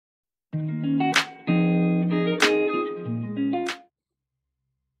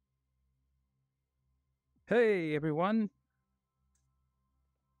Hey everyone,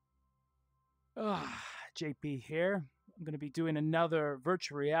 JP here. I'm going to be doing another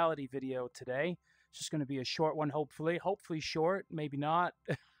virtual reality video today. It's just going to be a short one, hopefully. Hopefully short, maybe not.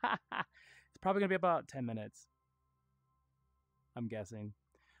 It's probably going to be about 10 minutes, I'm guessing.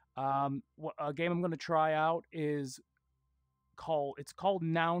 A game I'm going to try out is called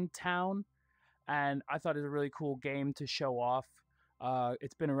Noun Town, and I thought it was a really cool game to show off.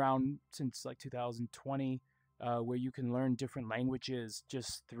 It's been around since like 2020, where you can learn different languages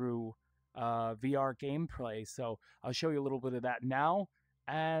just through VR gameplay. So I'll show you a little bit of that now.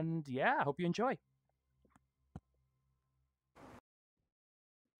 And yeah, I hope you enjoy.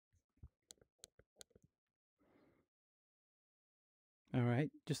 All right,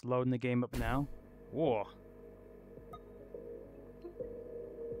 just loading the game up now. Whoa.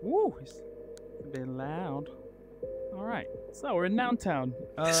 Woo, it's a bit loud. All right, so we're in Noun Town.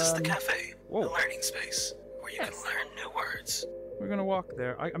 This is the cafe, whoa. the learning space, where you can learn new words. We're gonna walk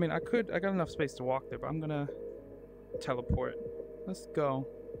there. I mean, I got enough space to walk there, but I'm gonna teleport. Let's go.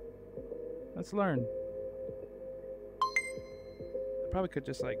 Let's learn. I probably could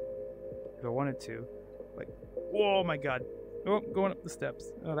just like, if I wanted to, like, whoa, my God. Oh, going up the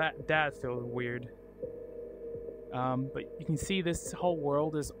steps. Oh, that feels weird. But you can see this whole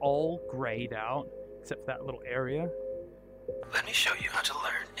world is all grayed out, except for that little area. Let me show you how to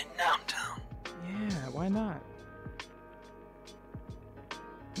learn in Noun Town. Yeah, why not?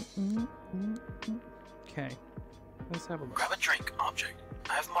 Okay, let's have a look. Grab a drink object.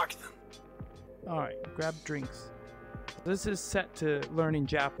 I have marked them. Alright, grab drinks. This is set to learning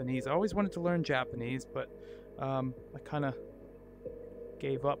Japanese. I always wanted to learn Japanese, but I kind of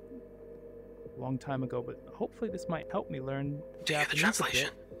gave up a long time ago. But hopefully this might help me learn Japanese. To hear the translation,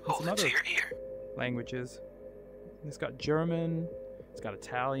 hold it to your ear. Languages. It's got German, it's got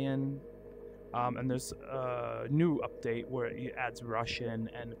Italian, and there's a new update where it adds Russian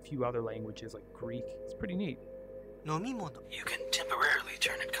and a few other languages like Greek. It's pretty neat. You can temporarily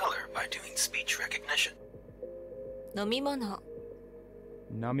turn in color by doing speech recognition. Nomimono.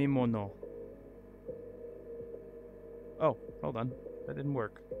 Namimono. Oh, hold on. That didn't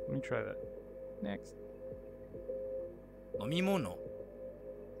work. Let me try that. Next. Nomimono.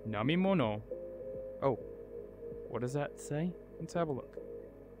 Namimono. Oh. What does that say? Let's have a look.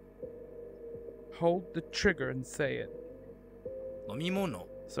 Hold the trigger and say it. Nomimono.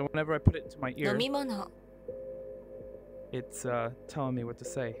 So whenever I put it into my ear, Nomimono. it's telling me what to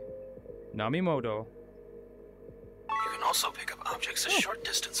say. Namimodo. You can also pick up objects a short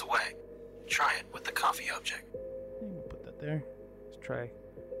distance away. Try it with the coffee object. We'll put that there. Let's try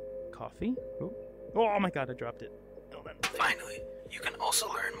coffee. Oh my God, I dropped it. Finally, you can also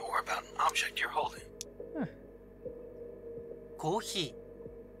learn more about an object you're holding. Coffee.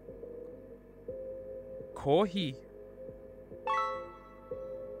 Coffee.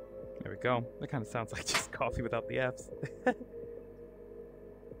 There we go. That kind of sounds like just coffee without the F's.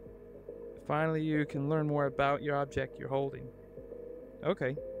 Finally, you can learn more about your object you're holding.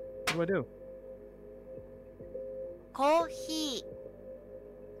 Okay. What do I do? Coffee.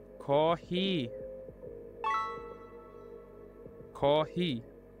 Coffee. Coffee.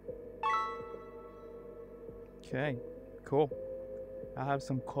 Okay. Cool. I'll have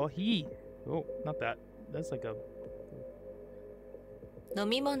some coffee. Oh, not that. That's like a...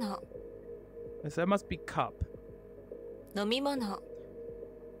 Nomimono. That must be cup. Nomimono.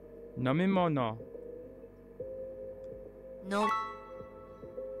 Namimono. No.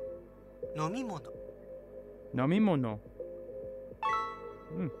 Nomimono. Namimono.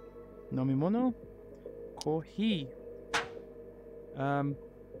 Namimono? Coffee.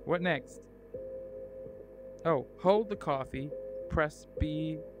 What next? Oh, hold the coffee. Press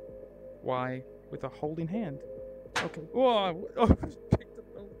B, Y with a holding hand. Okay. Whoa! Oh, picked up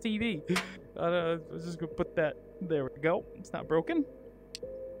the TV. I was just gonna put that. There we go. It's not broken.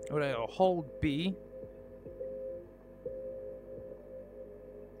 What I hold B.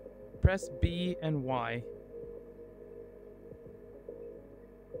 Press B and Y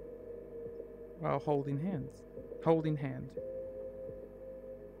while holding hands. Holding hand.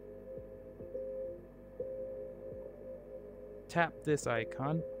 Tap this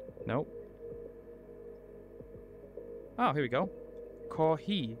icon. Nope. Oh, here we go.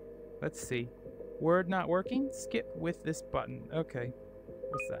 Coffee. Let's see. Word not working? Skip with this button. Okay.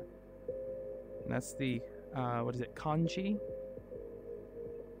 What's that? And that's the, what is it? Kanji?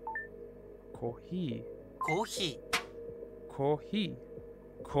 Coffee. Coffee. Coffee.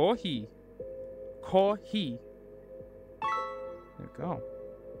 Coffee. Coffee. There we go.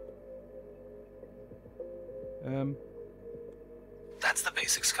 That's the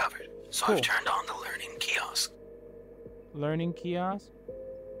basics covered. So Cool. I've turned on the learning kiosk. Learning kiosk.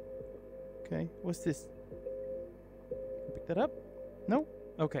 Okay, what's this? Pick that up? No?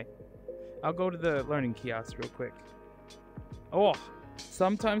 Okay. I'll go to the learning kiosk real quick. Oh,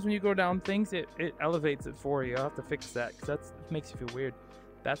 sometimes when you go down things, it elevates it for you. I'll have to fix that because it makes you feel weird.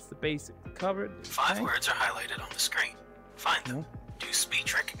 That's the basic covered. 5 okay. words are highlighted on the screen. Find them. Do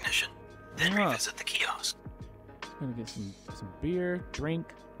speech recognition. Then Ah. revisit the kiosk. Gonna get some beer,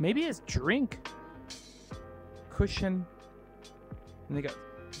 drink. Maybe it's drink. Cushion. And they got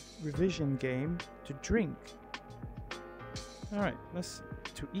revision game to drink. All right,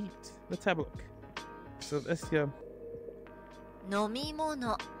 to eat. Let's have a look. So let's go. 飲み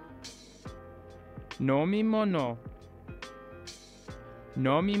物 Nomimono.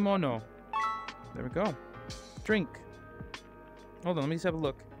 Nomimono. There we go. Drink. Hold on, let me just have a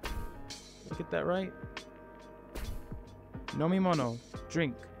look. Did I get that right? Nomimono.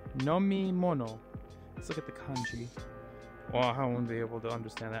 Drink. Nomimono. Let's look at the kanji. Oh, I won't be able to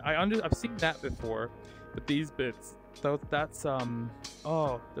understand that. I've seen that before, but these bits, that's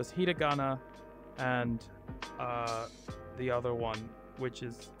there's hiragana and the other one, which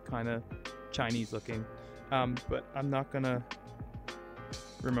is kind of Chinese looking. But I'm not gonna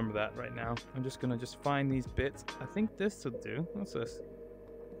remember that right now. I'm just gonna find these bits. I think this will do. What's this?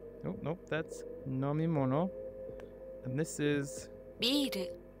 Nope, that's nomimono. And this is ビール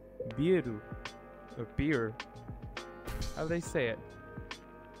biru, or beer. How do they say it?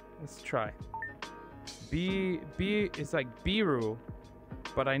 Let's try. B is like biru,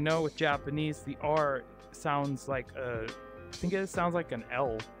 but I know with Japanese the R sounds like I think it sounds like an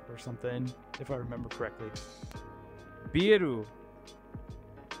L or something, if I remember correctly. Biru.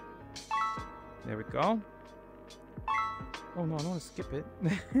 There we go. Oh no, I don't want to skip it.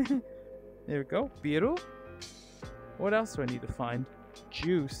 There we go. Biru. What else do I need to find?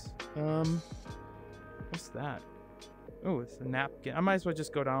 Juice. What's that? Oh, it's a napkin. I might as well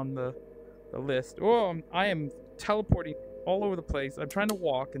just go down the list. Oh, I am teleporting all over the place. I'm trying to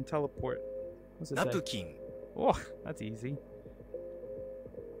walk and teleport. What's it say? ナプキン Oh, that's easy.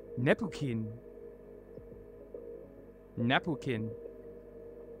 Nepukin. Napukin.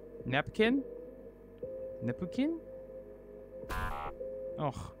 Napkin? Nepukin?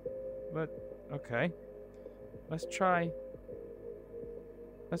 Oh, but okay. Let's try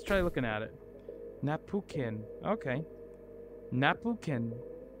looking at it. Napukin. Okay. Napukin.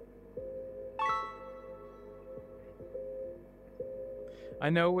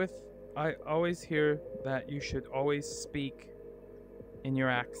 I always hear that you should always speak in your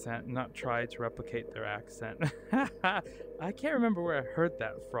accent, not try to replicate their accent. I can't remember where I heard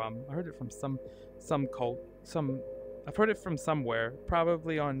that from. I heard it from I've heard it from somewhere,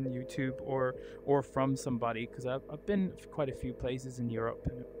 probably on YouTube or from somebody, because I've been quite a few places in Europe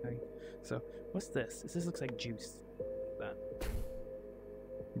and everything. So, what's this? This looks like juice. That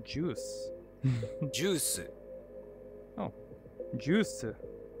juice. ジュース Oh, juice.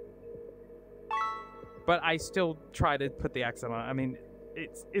 But I still try to put the accent on. I mean,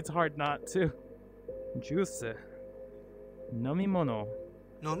 it's hard not to. Juice. Nomimono.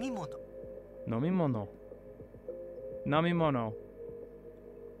 飲み物 Nomimono. Nomimono.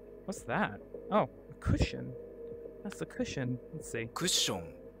 What's that? Oh, a cushion. That's a cushion. Let's see. クッション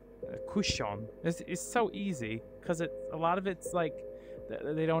A cushion. It's so easy because a lot of it's like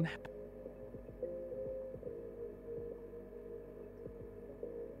they don't.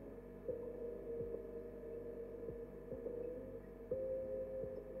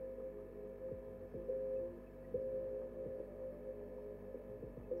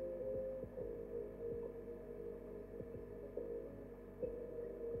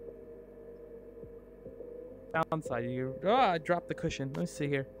 Downside, I dropped the cushion. Let's see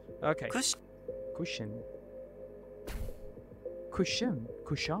here. Okay. クッシ Cushion. Cushion.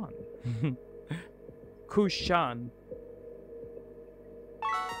 Cushion. Cushion.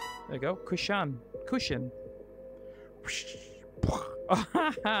 There you go. Cushion. Cushion.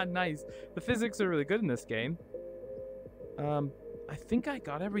 Nice. The physics are really good in this game. I think I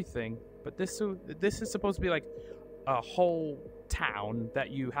got everything, but this is supposed to be like a whole town that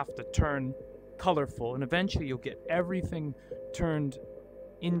you have to turn colorful, and eventually you'll get everything turned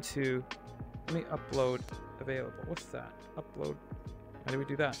into. Let me upload available. What's that? Upload. How do we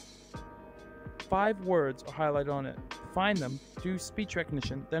do that? 5 words are highlighted on it. Find them, do speech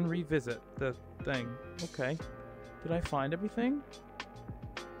recognition, then revisit the thing. Okay. Did I find everything?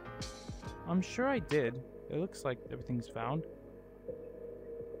 I'm sure I did. It looks like everything's found.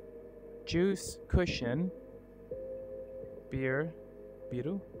 Juice, cushion, beer,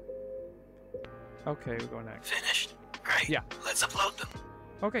 biru. Okay, we're going next. Finished? Great. Yeah. Let's upload them.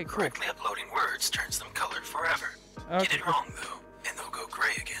 Okay, cool. Correctly uploading words turns them colored forever. Okay, Get it wrong, though, and they'll go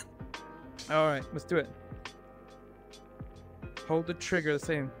gray again. Alright, let's do it. Hold the trigger the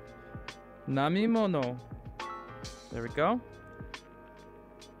same. Namimono. There we go.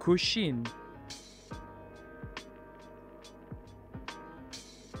 Kushin.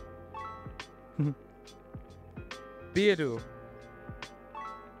 Biru.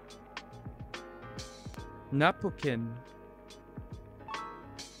 Napkin.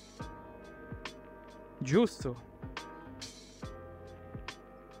 Justo.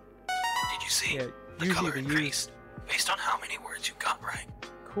 Did you see? Yeah, the usually color they use- increased based on how many words you got right.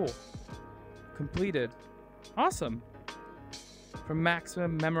 Cool. Completed. Awesome. For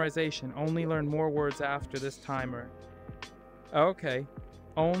maximum memorization, only learn more words after this timer. Okay.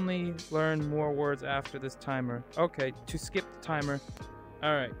 Only learn more words after this timer. Okay, to skip the timer.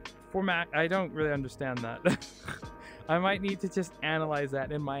 Alright. For I don't really understand that. I might need to just analyze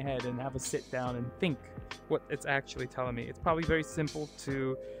that in my head and have a sit down and think what it's actually telling me. It's probably very simple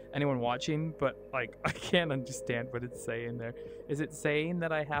to anyone watching, but like I can't understand what it's saying there. Is it saying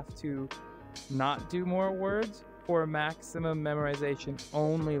that I have to not do more words? For maximum memorization,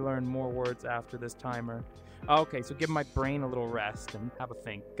 only learn more words after this timer. Okay, so give my brain a little rest and have a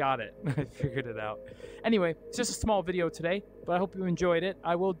think. Got it. I figured it out. Anyway, it's just a small video today, but I hope you enjoyed it.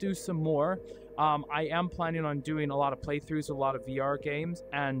 I will do some more. I am planning on doing a lot of playthroughs, a lot of VR games,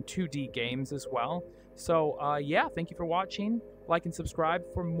 and 2D games as well. So, yeah, thank you for watching. Like and subscribe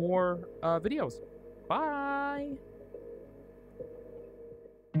for more videos. Bye!